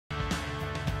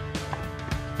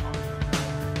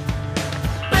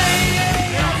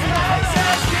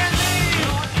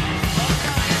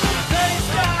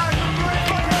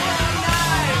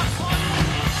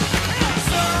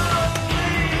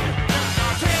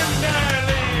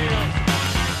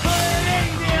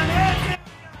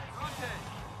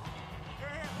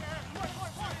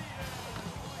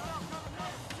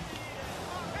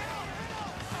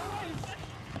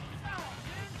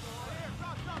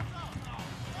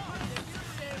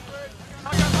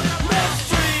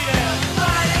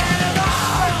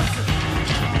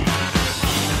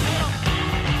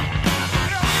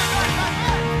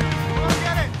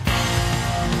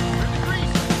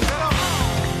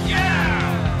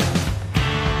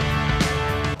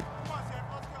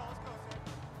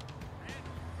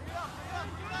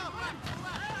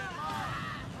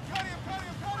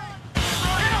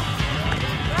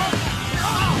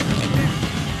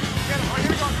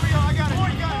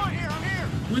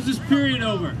When's this period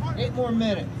over? 8 more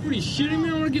minutes. What are you shitting me?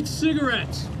 I want to get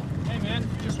cigarettes. Hey, man,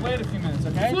 just wait a few minutes,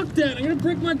 okay? Fuck that. I'm gonna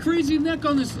break my crazy neck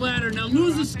on this ladder. Now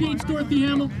lose the skates, Dorothy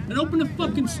Hamill, and open the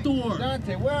fucking store.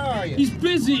 Dante, where are you? He's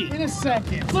busy. In a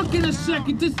second. Fuck in a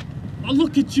second. This... Oh,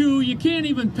 look at you. You can't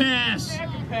even pass. I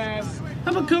can pass.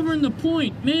 How about covering the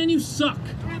point? Man, you suck.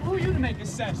 Man, who are you to make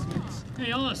assessments?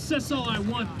 Hey, I'll assess all I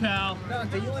want, pal.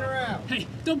 Dante, you in or out? Hey,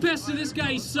 don't pass to this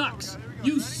guy. He sucks.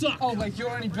 You suck. Oh, like you're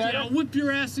any better? Yeah, I'll whip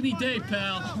your ass any day,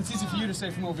 pal. It's easy for you to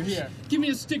say from over here. Give me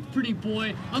a stick, pretty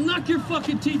boy. I'll knock your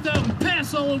fucking teeth out and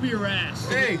pass all over your ass.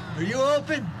 Hey, are you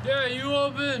open? Yeah, you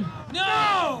open.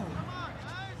 No!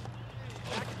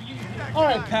 All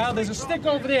right, pal, there's a stick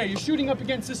over there. You're shooting up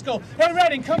against this goal. Hey,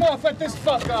 Redding, come off, let this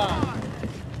fuck on.